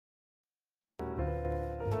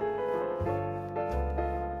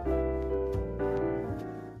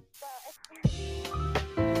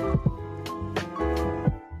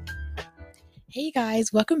Hey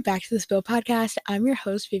guys, welcome back to the Spill Podcast. I'm your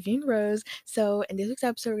host, Vivian Rose. So, in this week's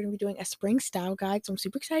episode, we're going to be doing a spring style guide. So, I'm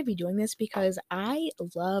super excited to be doing this because I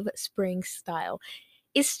love spring style.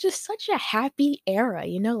 It's just such a happy era,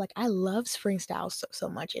 like I love spring style so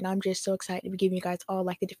much. And I'm just so excited to be giving you guys all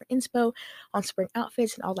like the different inspo on spring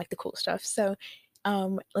outfits and all like the cool stuff. So,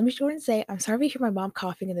 let me just go ahead and say, I'm sorry if you hear my mom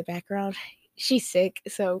coughing in the background. She's sick,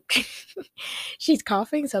 so she's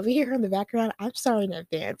coughing. So if you hear her in the background, I'm sorry in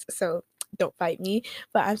advance. So don't fight me.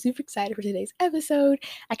 But I'm super excited for today's episode.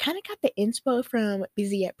 I kind of got the inspo from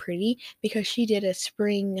Busy Yet Pretty because she did a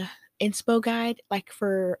spring inspo guide like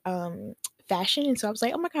for fashion, and so I was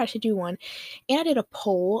like, oh my gosh, I should do one. And I did a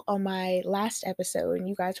poll on my last episode, and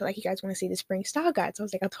you guys were like, you guys want to see the spring style guide, so I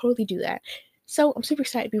was like, I'll totally do that. So I'm super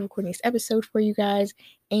excited to be recording this episode for you guys.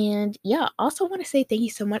 And yeah, also want to say thank you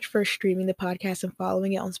so much for streaming the podcast and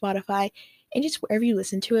following it on Spotify and just wherever you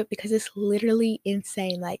listen to it, because it's literally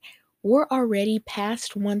insane. Like, we're already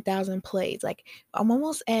past 1,000 plays. Like, I'm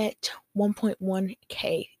almost at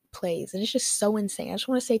 1.1K plays, and it's just so insane. I just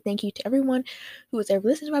want to say thank you to everyone who has ever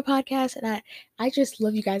listened to my podcast, and I just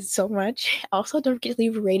love you guys so much. Also, don't forget to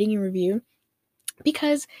leave a rating and review,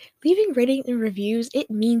 because leaving ratings and reviews, it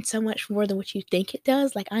means so much more than what you think it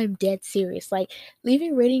does. Like, I'm dead serious. Like,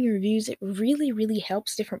 leaving rating and reviews, it really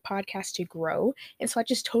helps different podcasts to grow. And so I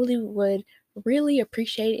just totally would really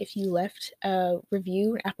appreciate it if you left a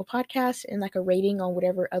review on Apple Podcasts and like a rating on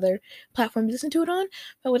whatever other platform you listen to it on.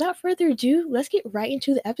 But without further ado, let's get right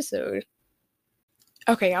into the episode.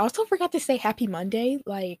 Okay, I also forgot to say happy Monday.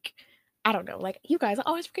 Like, I don't know, like, you guys, I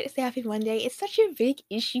always forget to say happy Monday. It's such a big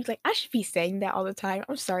issue. Like, I should be saying that all the time.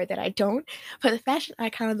 I'm sorry that I don't. But the fashion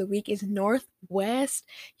icon of the week is Northwest.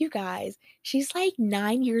 You guys, she's like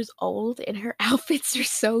 9 years old and her outfits are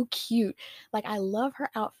so cute. Like, I love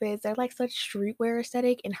her outfits. They're like such streetwear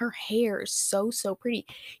aesthetic, and her hair is so pretty.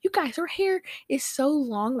 You guys, her hair is so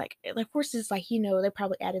long. Like, of course, it's like, they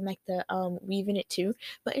probably added like the weave in it too,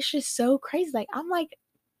 but it's just so crazy. Like, I'm like,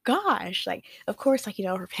 gosh, like, of course, like,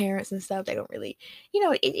 her parents and stuff, they don't really,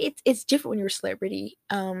 it's different when you're a celebrity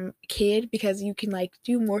kid, because you can like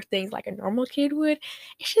do more things like a normal kid would.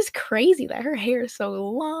 It's just crazy that her hair is so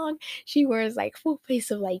long. She wears like full face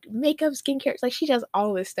of like makeup, skincare. Like, she does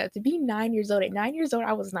all this stuff. To be 9 years old, at 9 years old,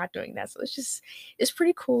 I was not doing that. So it's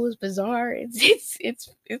pretty cool. It's bizarre.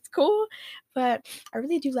 It's cool. But I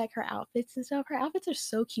really do like her outfits and stuff. Her outfits are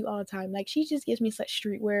so cute all the time. Like, she just gives me such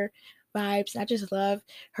streetwear vibes. I just love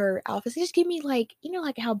her outfits. They just give me like,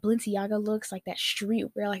 like how Balenciaga looks, like that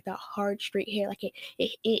streetwear, like that hard straight hair. Like, it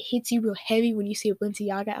hits you real heavy when you see a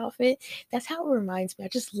Balenciaga outfit. That's how it reminds me. I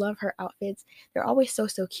just love her outfits. They're always so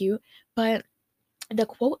cute. But the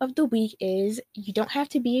quote of the week is, you don't have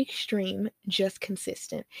to be extreme, just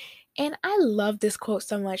consistent. And I love this quote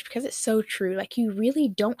so much because it's so true. Like, you really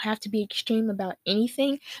don't have to be extreme about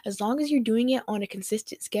anything. As long as you're doing it on a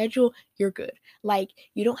consistent schedule, you're good. Like,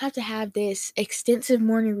 you don't have to have this extensive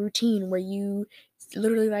morning routine where you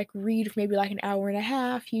literally like read for maybe like an hour and a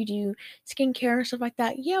half, you do skincare and stuff like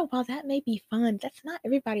that. Yeah, while that may be fun, that's not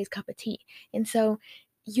everybody's cup of tea. And so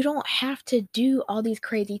you don't have to do all these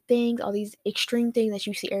crazy things, all these extreme things that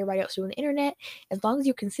you see everybody else do on the internet. As long as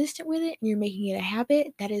you're consistent with it and you're making it a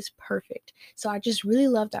habit, that is perfect. So I just really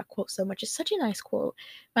love that quote so much. It's such a nice quote.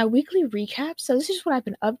 My weekly recap. So this is what I've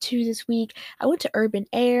been up to this week. I went to Urban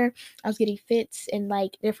Air. I was getting fits and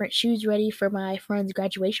like different shoes ready for my friend's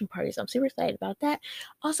graduation party. So I'm super excited about that.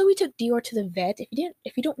 Also, we took Dior to the vet.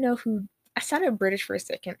 If you don't know who, I sounded British for a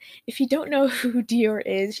second. If you don't know who Dior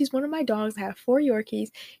is, she's one of my dogs. I have 4 Yorkies.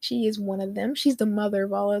 She is one of them. She's the mother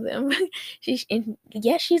of all of them.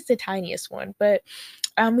 Yes, she's the tiniest one. But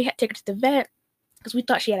we had to take her to the vet because we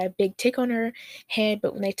thought she had a big tick on her head.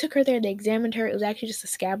 But when they took her there, they examined her. It was actually just a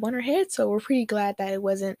scab on her head. So we're pretty glad that it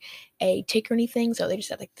wasn't a tick or anything. So they just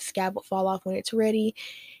said like the scab will fall off when it's ready.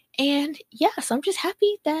 And yeah, so I'm just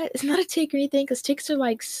happy that it's not a tick or anything, because ticks are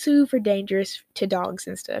like super dangerous to dogs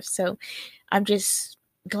and stuff. So I'm just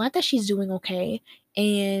glad that she's doing okay.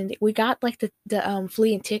 And we got like the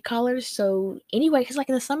flea and tick collars. So anyway, because like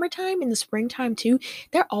in the summertime, in the springtime too,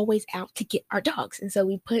 they're always out to get our dogs. And so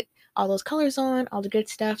we put all those colors on, all the good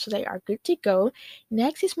stuff, so they are good to go.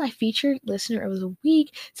 Next is my featured listener of the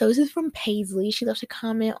week. So this is from Paisley. She left a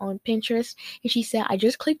comment on Pinterest, and she said, I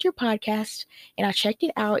just clicked your podcast and I checked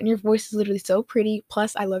it out, and your voice is literally so pretty.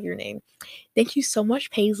 Plus, I love your name. Thank you so much,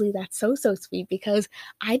 Paisley. That's so sweet, because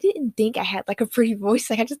I didn't think I had like a pretty voice.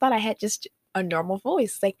 Like, I just thought I had just a normal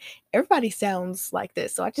voice. Like everybody sounds like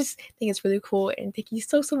this. So I just think it's really cool. And thank you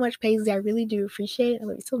so much, Paisley. I really do appreciate it. I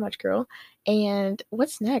love you so much, girl. And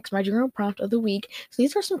what's next? My journal prompt of the week. So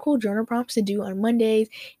these are some cool journal prompts to do on Mondays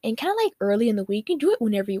and kind of like early in the week. You can do it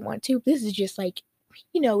whenever you want to. This is just like,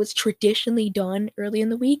 it's traditionally done early in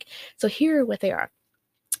the week. So here are what they are.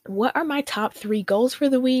 What are my top 3 goals for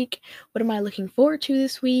the week? What am I looking forward to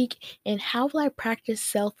this week? And how will I practice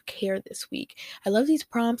self-care this week? I love these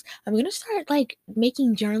prompts. I'm going to start like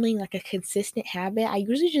making journaling like a consistent habit. I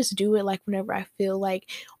usually just do it like whenever I feel like,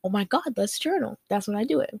 oh my God, let's journal. That's when I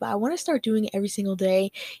do it. But I want to start doing it every single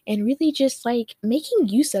day and really just like making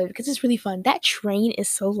use of it because it's really fun. That train is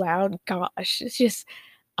so loud. Gosh, it's just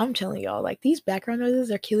I'm telling y'all, like these background noises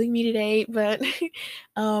are killing me today. But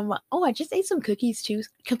oh, I just ate some cookies too.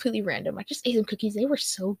 Completely random. I just ate some cookies. They were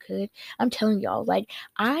so good. I'm telling y'all, like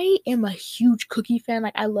I am a huge cookie fan.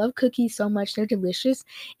 Like I love cookies so much. They're delicious.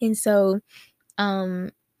 And so um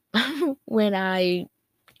when I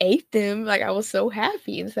ate them, like I was so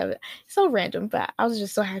happy and stuff. So random, but I was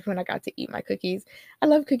just so happy when I got to eat my cookies. I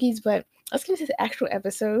love cookies, but let's get into the actual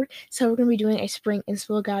episode. So we're gonna be doing a spring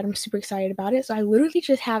inspo guide. I'm super excited about it. So I literally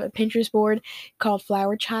just have a Pinterest board called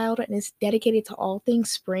Flower Child, and it's dedicated to all things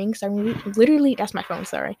spring. So I'm literally that's my phone.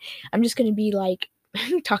 Sorry, I'm just gonna be like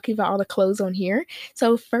talking about all the clothes on here.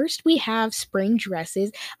 So first we have spring dresses.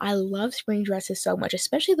 I love spring dresses so much,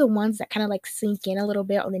 especially the ones that kind of like sink in a little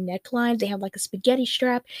bit on the neckline. They have like a spaghetti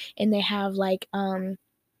strap and they have like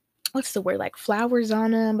what's the word, like flowers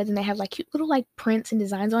on them, but then they have like cute little like prints and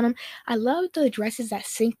designs on them. I love the dresses that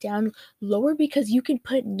sink down lower because you can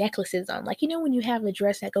put necklaces on. Like, when you have a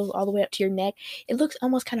dress that goes all the way up to your neck, it looks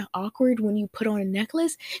almost kind of awkward when you put on a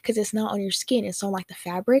necklace because it's not on your skin, it's on like the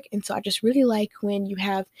fabric. And so I just really like when you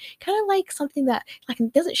have kind of like something that like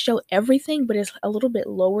it doesn't show everything, but it's a little bit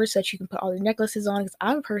lower so that you can put all the necklaces on. Because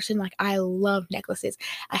I'm a person like I love necklaces.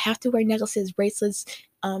 I have to wear necklaces, bracelets,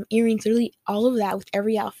 earrings, literally all of that with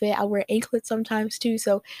every outfit. I wear anklets sometimes too,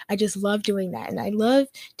 so I just love doing that. And I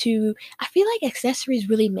feel like accessories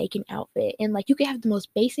really make an outfit. And like you can have the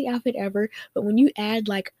most basic outfit ever, but when you add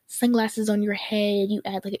like sunglasses on your head, you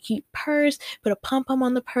add like a cute purse, put a pom pom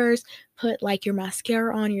on the purse, put like your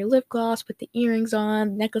mascara on, your lip gloss, put the earrings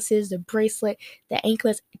on, necklaces, the bracelet, the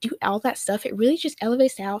anklets, do all that stuff. It really just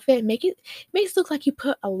elevates the outfit, makes it look like you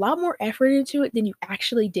put a lot more effort into it than you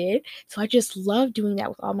actually did. So I just love doing that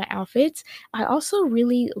with all my outfits. I also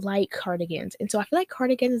really like cardigans. And so I feel like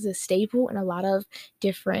cardigans is a staple in a lot of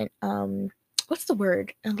different what's the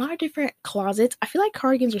word? A lot of different closets. I feel like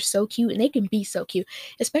cardigans are so cute and they can be so cute,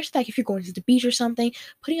 especially like if you're going to the beach or something.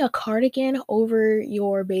 Putting a cardigan over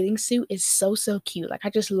your bathing suit is so cute. Like I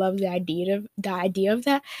just love the idea of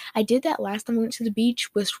that. I did that last time I went to the beach,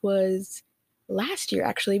 which was last year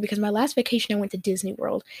actually, because my last vacation I went to Disney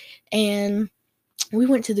World and we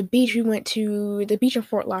went to the beach. We went to the beach in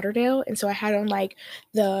Fort Lauderdale, and so I had on like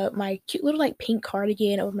my cute little like pink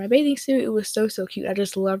cardigan over my bathing suit. It was so cute. I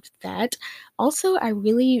just loved that. Also, I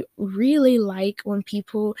really like when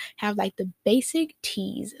people have like the basic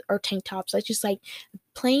tees or tank tops. Like just like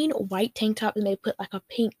plain white tank top and they put like a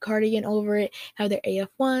pink cardigan over it, have their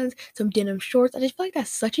AF1s, some denim shorts. I just feel like that's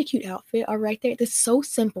such a cute outfit all right there. It's so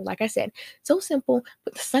simple, like I said, so simple.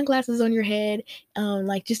 Put the sunglasses on your head,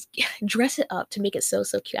 like just dress it up to make it so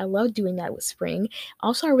cute. I love doing that with spring.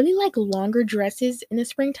 Also, I really like longer dresses in the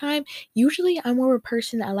springtime. Usually I'm more of a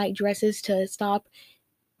person that I like dresses to stop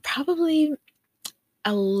probably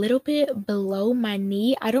a little bit below my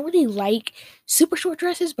knee. I don't really like super short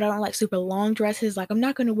dresses, but I don't like super long dresses. Like I'm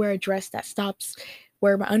not going to wear a dress that stops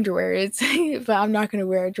where my underwear is, but I'm not going to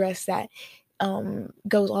wear a dress that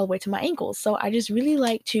goes all the way to my ankles. So I just really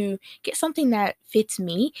like to get something that fits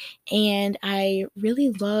me. And I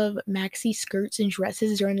really love maxi skirts and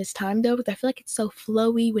dresses during this time though, because I feel like it's so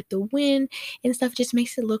flowy with the wind and stuff. It just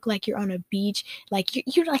makes it look like you're on a beach, like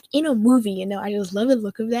you're like in a movie. I just love the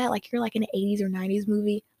look of that. Like you're like in an 80s or 90s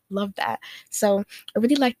movie. Love that. So I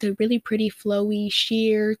really like the really pretty flowy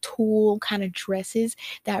sheer tulle kind of dresses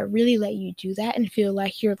that really let you do that and feel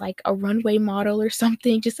like you're like a runway model or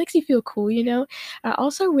something. Just makes you feel cool. I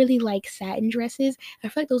also really like satin dresses. I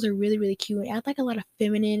feel like those are really cute and add like a lot of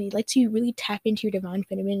feminine. It lets you really tap into your divine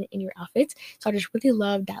feminine in your outfits. So I just really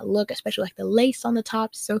love that look, especially like the lace on the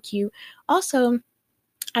top. So cute. Also,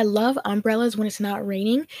 I love umbrellas when it's not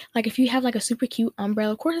raining. Like if you have like a super cute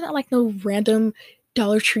umbrella, of course it's not like no random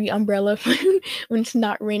Dollar Tree umbrella when it's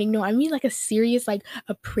not raining. No, I mean like a serious, like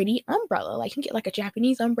a pretty umbrella. Like you can get like a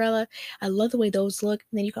Japanese umbrella. I love the way those look.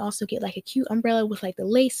 And then you can also get like a cute umbrella with like the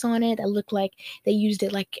lace on it that look like they used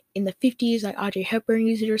it like in the 50s, like Audrey Hepburn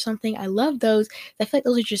used it or something. I love those. I feel like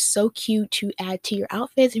those are just so cute to add to your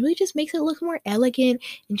outfits. It really just makes it look more elegant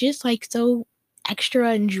and just like so extra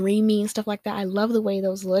and dreamy and stuff like that. I love the way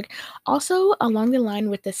those look. Also, along the line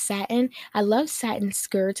with the satin, I love satin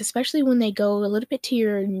skirts, especially when they go a little bit to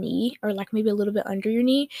your knee or like maybe a little bit under your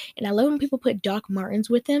knee. And I love when people put Doc Martens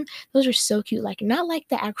with them. Those are so cute. Like not like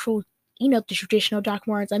the actual, the traditional Doc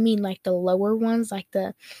Martens. I mean like the lower ones, like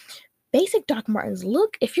the basic Doc Martens.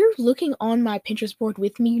 Look, if you're looking on my Pinterest board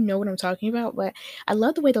with me, you know what I'm talking about. But I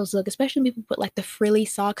love the way those look, especially when people put like the frilly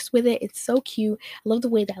socks with it. It's so cute. I love the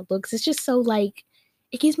way that looks. It's just so like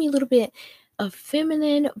it gives me a little bit of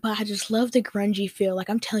feminine, but I just love the grungy feel. Like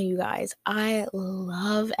I'm telling you guys, I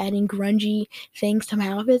love adding grungy things to my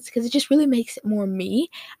outfits because it just really makes it more me.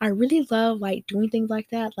 I really love like doing things like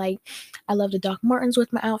that. Like I love the Doc Martens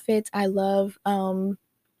with my outfits. I love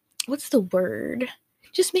what's the word?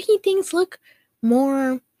 Just making things look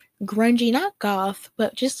more grungy, not goth,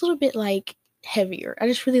 but just a little bit like heavier. I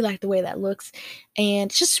just really like the way that looks, and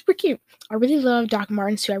it's just super cute. I really love Doc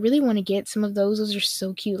Martens too. I really want to get some of those. Those are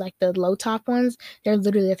so cute. Like the low top ones, they're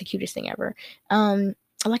literally the cutest thing ever.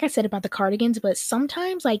 Like I said about the cardigans, but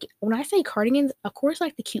sometimes like when I say cardigans, of course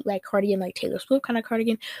like the cute like cardigan, like Taylor Swift kind of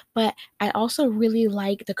cardigan, but I also really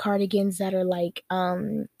like the cardigans that are like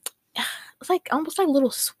it's like almost like little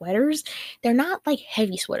sweaters. They're not like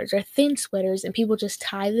heavy sweaters, they're thin sweaters, and people just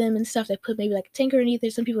tie them and stuff. They put maybe like a tank underneath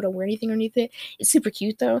it. Some people don't wear anything underneath it. It's super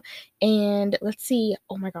cute though. And let's see,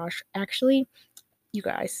 oh my gosh, actually, you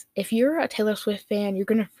guys, if you're a Taylor Swift fan, you're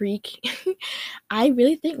gonna freak. I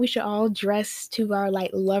really think we should all dress to our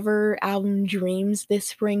like Lover album Dreams this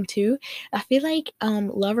spring too. I feel like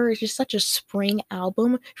Lover is just such a spring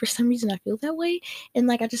album. For some reason I feel that way. And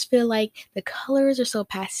like I just feel like the colors are so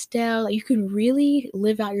pastel. Like, you can really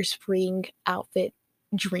live out your spring outfit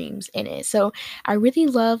dreams in it. So I really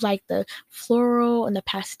love like the floral and the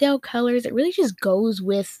pastel colors. It really just goes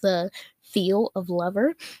with the feel of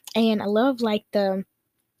Lover. And I love like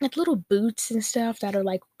little boots and stuff that are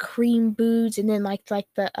like cream boots, and then like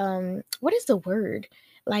the what is the word,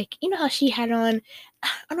 like how she had on, I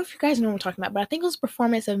don't know if you guys know what I'm talking about, but I think it was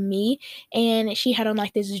Performance of Me, and she had on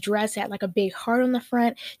like this dress that had like a big heart on the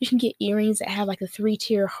front. You can get earrings that have like the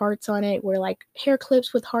 3-tier hearts on it, where like hair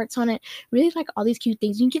clips with hearts on it. Really like all these cute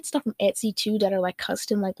things. You can get stuff from Etsy too that are like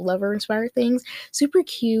custom like Lover inspired things. Super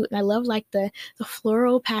cute. And I love like the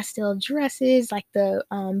floral pastel dresses, like the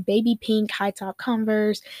baby pink high top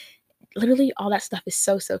Converse. Literally all that stuff is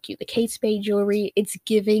so cute. The Kate Spade jewelry, it's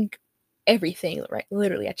giving everything, right?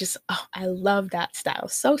 Literally, I love that style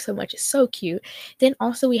so much. It's so cute. Then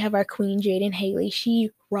also we have our queen Jaden Haley.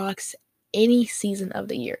 She rocks any season of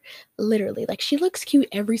the year. Literally, like she looks cute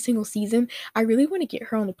every single season. I really want to get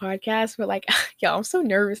her on the podcast, but like y'all, I'm so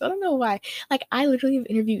nervous. I don't know why. Like I literally have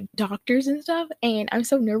interviewed doctors and stuff, and I'm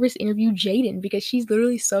so nervous to interview Jaden because she's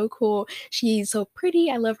literally so cool. She's so pretty.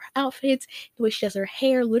 I love her outfits, the way she does her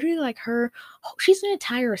hair. Literally like her, she's an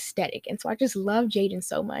entire aesthetic. And so I just love Jaden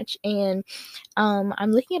so much. And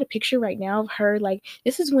I'm looking at a picture right now of her. Like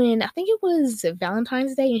this is when I think it was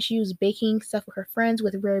Valentine's Day, and she was baking stuff with her friends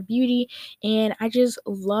with Rare Beauty, and I just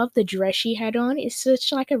love the dress she had on. It's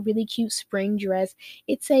such like a really cute spring dress.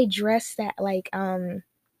 It's a dress that like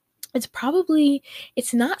it's probably,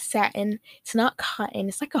 it's not satin, it's not cotton,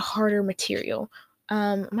 it's like a harder material.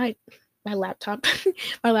 My laptop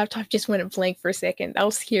my laptop just went blank for a second. That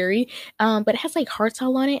was scary. But it has like hearts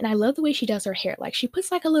all on it, and I love the way she does her hair. Like she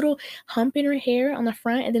puts like a little hump in her hair on the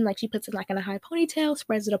front, and then like she puts it like in a high ponytail,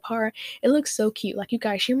 spreads it apart. It looks so cute. Like you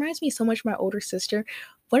guys, she reminds me so much of my older sister.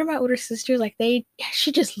 One of my older sisters, like she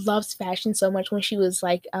just loves fashion so much. When she was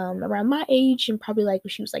like around my age, and probably like when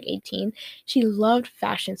she was like 18, she loved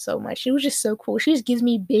fashion so much. It was just so cool. She just gives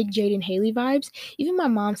me big Jaden Haley vibes. Even my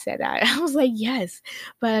mom said that. I was like, yes.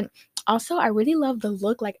 But also, I really love the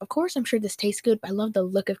look. Like, of course, I'm sure this tastes good, but I love the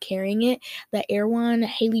look of carrying it. The Air One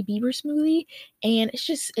Hailey Bieber smoothie. And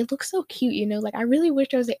it looks so cute, Like, I really wish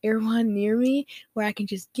there was an Air One near me where I can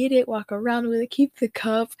just get it, walk around with it, keep the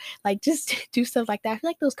cup, like, just do stuff like that. I feel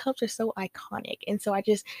like those cups are so iconic. And so I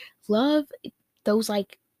just love those,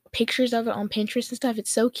 like, pictures of it on Pinterest and stuff.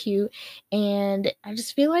 It's so cute. And I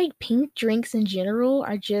just feel like pink drinks in general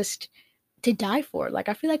are just to die for. Like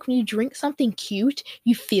I feel like when you drink something cute,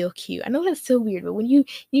 you feel cute. I know that's so weird, but when you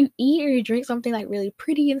eat or you drink something like really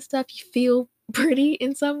pretty and stuff, you feel pretty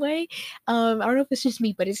in some way. I don't know if it's just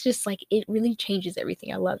me, but it's just like it really changes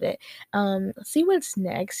everything. I love it. Let's see what's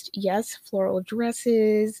next. Yes, floral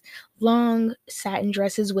dresses, long satin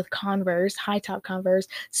dresses with Converse, high top Converse.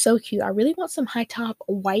 So cute. I really want some high top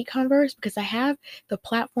white Converse because I have the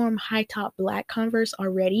platform high top black Converse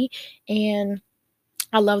already, and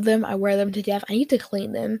I love them. I wear them to death. I need to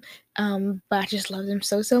clean them. But I just love them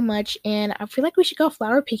so, so much. And I feel like we should go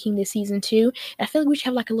flower picking this season too. I feel like we should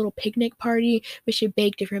have like a little picnic party. We should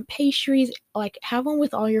bake different pastries, like have one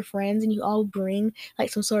with all your friends and you all bring like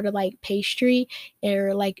some sort of like pastry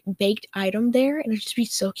or like baked item there. And it'd just be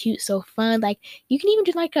so cute, so fun. Like you can even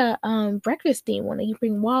do like a breakfast theme one. Like you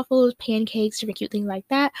bring waffles, pancakes, different cute things like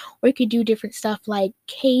that. Or you could do different stuff like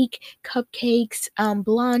cake, cupcakes,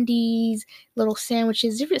 blondies, little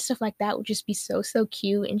sandwiches, different stuff like that would just be so, so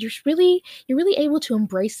cute. And just really, you're really able to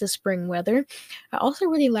embrace the spring weather. I also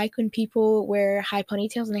really like when people wear high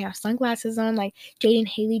ponytails and they have sunglasses on. Like Jade and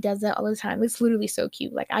Haley does that all the time. It's literally so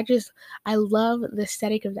cute. Like I love the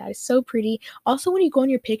aesthetic of that. It's so pretty. Also, when you go on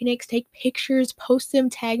your picnics, take pictures, post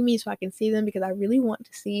them, tag me so I can see them because I really want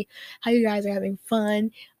to see how you guys are having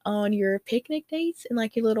fun on your picnic dates and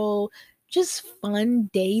like your little just fun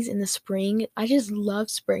days in the spring. I just love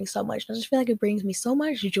spring so much. I just feel like it brings me so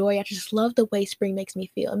much joy. I just love the way spring makes me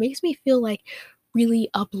feel. It makes me feel like really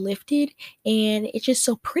uplifted and it's just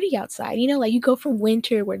so pretty outside. You know, like you go from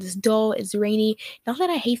winter where it's dull, it's rainy. Not that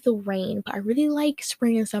I hate the rain, but I really like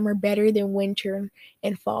spring and summer better than winter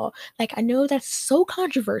and fall. Like I know that's so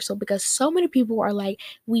controversial because so many people are like,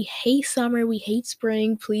 we hate summer, we hate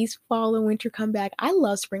spring, please fall and winter come back. I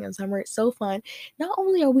love spring and summer. It's so fun. Not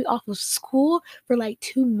only are we off of school for like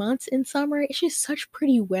 2 months in summer, it's just such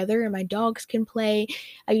pretty weather and my dogs can play.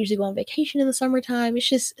 I usually go on vacation in the summertime. It's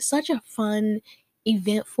just such a fun,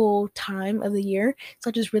 eventful time of the year. So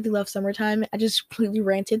I just really love summertime. I just completely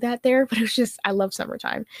ranted that there, but it was just, I love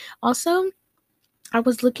summertime. Also, I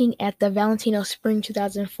was looking at the Valentino Spring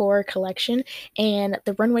 2004 collection and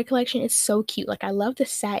the runway collection is so cute. Like I love the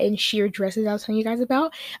satin sheer dresses I was telling you guys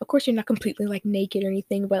about. Of course, you're not completely like naked or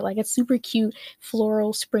anything, but like it's super cute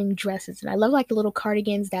floral spring dresses. And I love like the little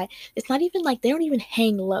cardigans that it's not even like they don't even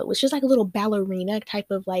hang low. It's just like a little ballerina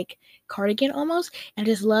type of like cardigan almost. And I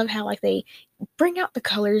just love how like they bring out the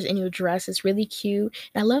colors in your dress. It's really cute.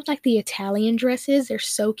 And I love like the Italian dresses. They're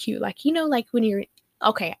so cute. Like, you know, like when you're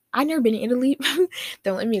okay, I've never been to Italy.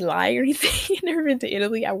 Don't let me lie or anything. I've never been to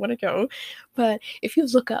Italy. I want to go. But if you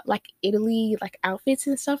look up like Italy, like outfits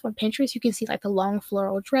and stuff on Pinterest, you can see like the long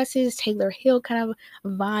floral dresses, Taylor Hill kind of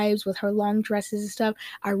vibes with her long dresses and stuff.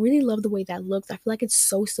 I really love the way that looks. I feel like it's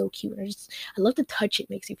so, so cute. I love the touch it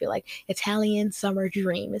makes you feel like Italian summer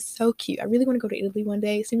dream. It's so cute. I really want to go to Italy one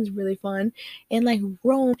day. It seems really fun. And like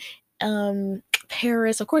Rome,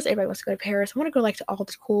 Paris. Of course, everybody wants to go to Paris. I want to go like to all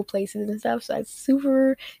the cool places and stuff. So it's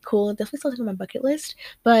super cool. Definitely something on my bucket list.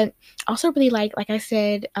 But also really like I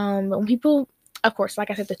said, when people of course, like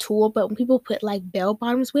I said, the tulle, but when people put like bell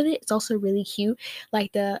bottoms with it, it's also really cute.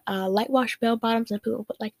 Like the light wash bell bottoms, and people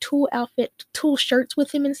put like tulle shirts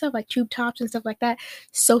with them and stuff, like tube tops and stuff like that.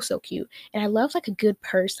 So, so cute. And I love like a good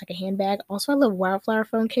purse, like a handbag. Also, I love wildflower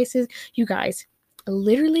phone cases. You guys,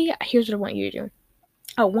 literally, here's what I want you to do.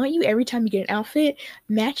 I want you every time you get an outfit,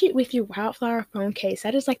 match it with your wildflower phone case.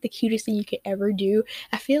 That is like the cutest thing you could ever do.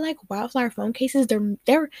 I feel like wildflower phone cases,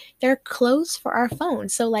 they're clothes for our phone.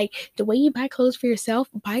 So like the way you buy clothes for yourself,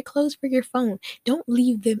 buy clothes for your phone. Don't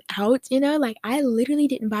leave them out, you know? Like I literally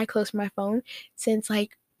didn't buy clothes for my phone since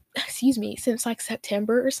like excuse me, since like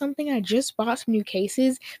September or something. I just bought some new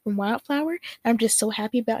cases from Wildflower. I'm just so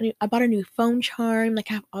happy about it. I bought a new phone charm.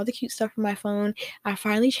 Like I have all the cute stuff for my phone. I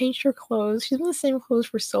finally changed her clothes. She's been the same clothes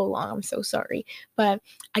for so long. I'm so sorry. But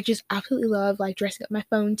I just absolutely love like dressing up my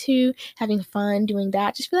phone too, having fun doing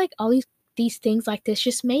that. Just feel like all these things like this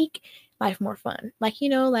just make life more fun. Like, you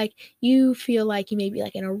know, like you feel like you may be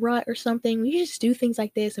like in a rut or something. You just do things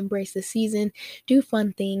like this, embrace the season, do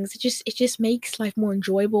fun things. It just makes life more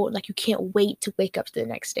enjoyable. Like you can't wait to wake up to the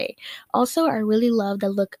next day. Also, I really love the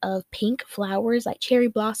look of pink flowers, like cherry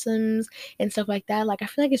blossoms and stuff like that. Like I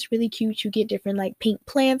feel like it's really cute. You get different like pink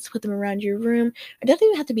plants, put them around your room. It doesn't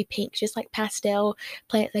even have to be pink, just like pastel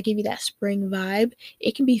plants that give you that spring vibe.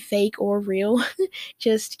 It can be fake or real.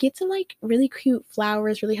 Just get some like really cute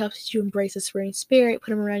flowers, really helps you embrace the spring spirit.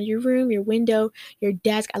 Put them around your room, your window, your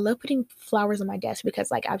desk. I love putting flowers on my desk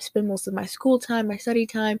because like I've spent most of my school time, my study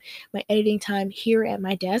time, my editing time here at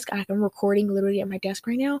my desk. I'm recording literally at my desk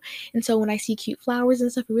right now. And so when I see cute flowers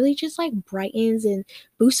and stuff, it really just like brightens and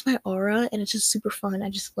boosts my aura and it's just super fun. I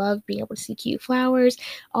just love being able to see cute flowers.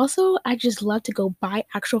 Also, I just love to go buy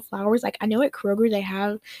actual flowers. Like I know at Kroger they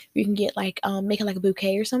have you can get like make it like a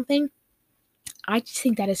bouquet or something. I just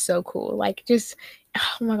think that is so cool. Like, just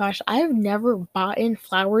oh my gosh, I've never bought in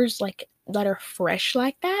flowers like that are fresh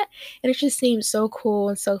like that, and it just seems so cool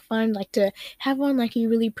and so fun. Like to have on like your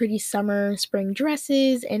really pretty summer, spring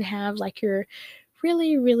dresses, and have like your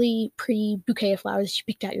really, really pretty bouquet of flowers you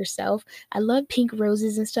picked out yourself. I love pink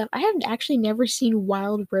roses and stuff. I have actually never seen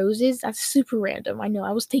wild roses. That's super random. I know.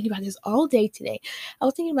 I was thinking about this all day today. I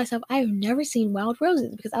was thinking to myself, I have never seen wild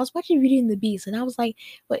roses because I was watching Beauty and the Beast and I was like,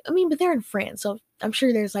 wait, I mean, but they're in France, so I'm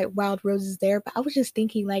sure there's like wild roses there. But I was just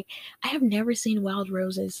thinking, like, I have never seen wild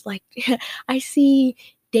roses. Like, I see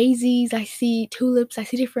daisies, I see tulips, I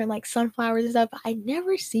see different like sunflowers and stuff. But I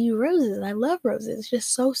never see roses, and I love roses. It's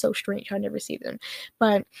just so strange how I never see them.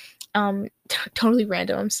 But totally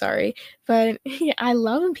random. I'm sorry, but yeah, I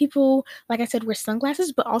love when people, like I said, wear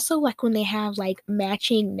sunglasses, but also like when they have like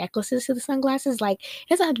matching necklaces to the sunglasses. Like it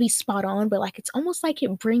doesn't have to be spot on, but like it's almost like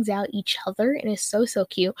it brings out each other, and it's so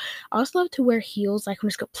cute. I also love to wear heels, like when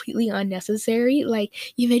it's completely unnecessary.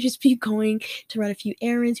 Like you may just be going to run a few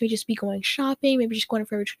errands, you may just be going shopping, maybe just going to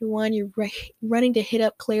Forever 21, you're running to hit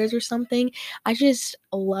up Claire's or something. I just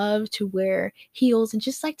love to wear heels and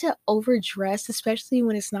just like to overdress, especially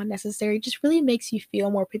when it's not necessary. It just really makes you feel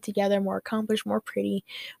more put together, more accomplished, more pretty,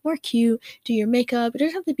 more cute. Do your makeup. It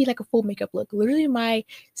doesn't have to be like a full makeup look. Literally, my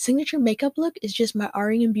signature makeup look is just my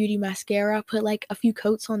Arian Beauty mascara. Put like a few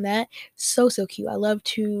coats on that. So cute. I love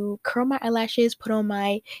to curl my eyelashes, put on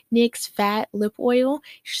my NYX Fat Lip Oil.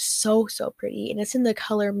 So pretty. And it's in the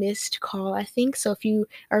color Mist Call, I think. So if you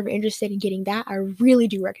are interested in getting that, I really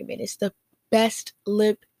do recommend it. It's the best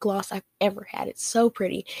lip gloss I've ever had. It's so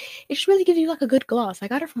pretty. It just really gives you like a good gloss. I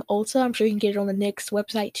got it from Ulta. I'm sure you can get it on the NYX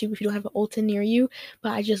website too if you don't have an Ulta near you.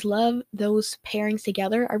 But I just love those pairings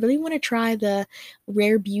together. I really want to try the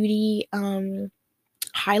Rare Beauty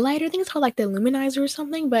highlighter. I think it's called like the Luminizer or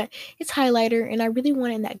something, but it's highlighter, and I really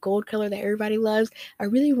want it in that gold color that everybody loves. I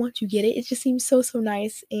really want to get it. It just seems so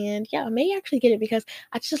nice, and yeah, I may actually get it because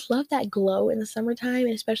I just love that glow in the summertime,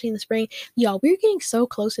 and especially in the spring. Y'all, we're getting so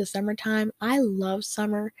close to summertime. I love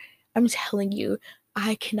summer. I'm telling you.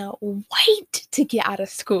 I cannot wait to get out of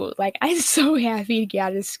school. Like, I'm so happy to get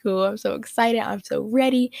out of school. I'm so excited. I'm so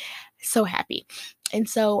ready. So happy. And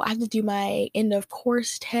so I have to do my end of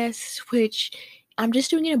course test, which I'm just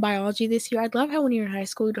doing it in biology this year. I'd love how when you're in high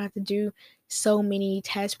school, you don't have to do so many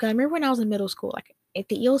tests. Because I remember when I was in middle school, like at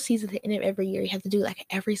the ELCs at the end of every year, you have to do like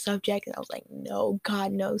every subject. And I was like, no,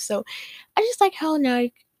 God, no. So I just like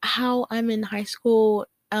how I'm in high school.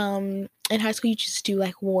 In high school, you just do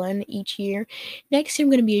like one each year. Next year, I'm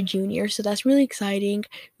going to be a junior. So that's really exciting,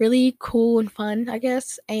 really cool and fun, I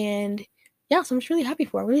guess. And yeah, so I'm just really happy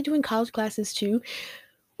for it. I'm really doing college classes too,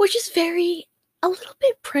 which is very a little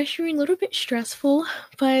bit pressuring, a little bit stressful,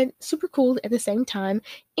 but super cool at the same time.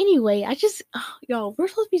 Anyway, y'all, we're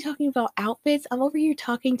supposed to be talking about outfits. I'm over here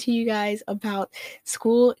talking to you guys about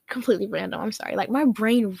school, completely random. I'm sorry. Like, my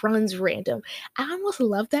brain runs random. I almost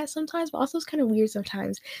love that sometimes, but also it's kind of weird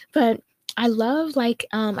sometimes. But I love, like,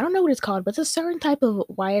 I don't know what it's called, but it's a certain type of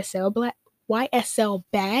YSL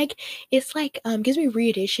bag. It's like, gives me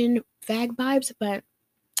re-edition bag vibes, but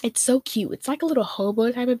it's so cute. It's like a little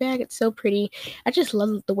hobo type of bag. It's so pretty. I just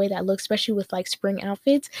love the way that looks, especially with like spring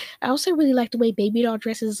outfits. I also really like the way baby doll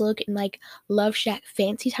dresses look and like Love Shack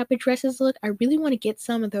fancy type of dresses look. I really want to get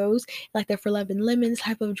some of those, like the For Love and Lemons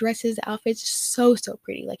type of dresses, outfits. So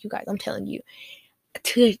pretty. Like, you guys, I'm telling you,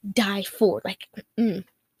 to die for. Like,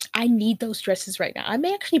 I need those dresses right now. I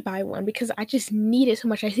may actually buy one because I just need it so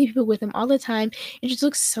much. I see people with them all the time. It just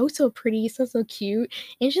looks so pretty, so cute.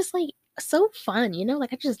 And it's just like so fun, you know?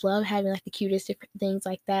 Like, I just love having like the cutest different things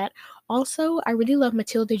like that. Also, I really love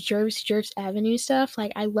Matilda Jervis Avenue stuff.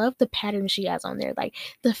 Like, I love the patterns she has on there. Like,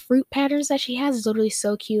 the fruit patterns that she has is literally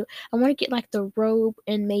so cute. I want to get like the robe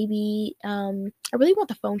and maybe I really want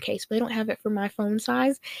the phone case, but they don't have it for my phone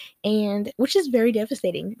size, and which is very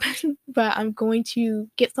devastating. But I'm going to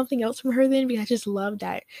get something else from her then because I just love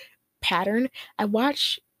that pattern. I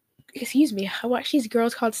watch I watch these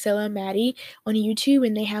girls called Stella and Maddie on YouTube,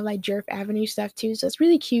 and they have like Jerf Avenue stuff too. So it's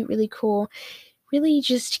really cute, really cool. Really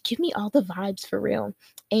just give me all the vibes for real.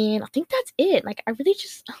 And I think that's it. Like, I really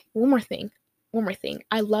just one more thing. One more thing.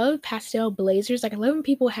 I love pastel blazers. Like, I love when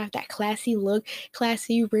people have that classy look,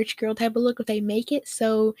 classy rich girl type of look, but they make it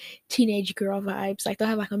so teenage girl vibes. Like, they'll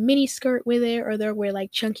have like a mini skirt with it, or they'll wear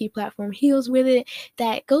like chunky platform heels with it.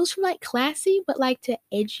 That goes from like classy but like to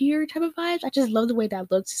edgier type of vibes. I just love the way that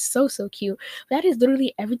looks. So cute. That is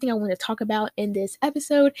literally everything I want to talk about in this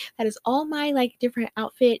episode. That is all my like different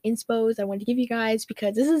outfit inspos I wanted to give you guys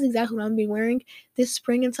because this is exactly what I'm gonna be wearing this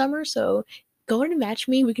spring and summer. So go ahead and match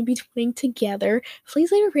me. We can be twinning together. Please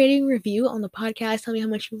leave a rating review on the podcast. Tell me how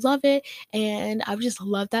much you love it. And I would just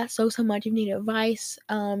love that so much. If you need advice,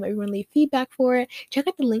 everyone leave feedback for it. Check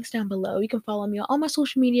out the links down below. You can follow me on all my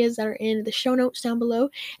social medias that are in the show notes down below.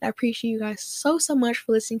 And I appreciate you guys so much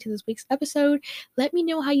for listening to this week's episode. Let me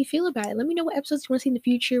know how you feel about it. Let me know what episodes you want to see in the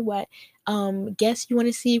future, what guests you want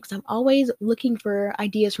to see, because I'm always looking for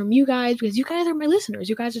ideas from you guys, because you guys are my listeners.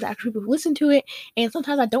 You guys are the actual people who listen to it, and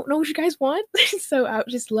sometimes I don't know what you guys want. So I would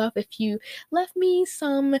just love if you left me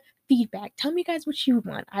some feedback. Tell me guys what you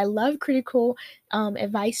want. I love critical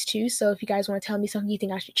advice too. So if you guys want to tell me something you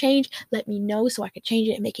think I should change, let me know so I can change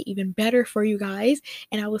it and make it even better for you guys.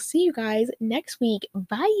 And I will see you guys next week.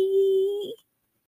 Bye.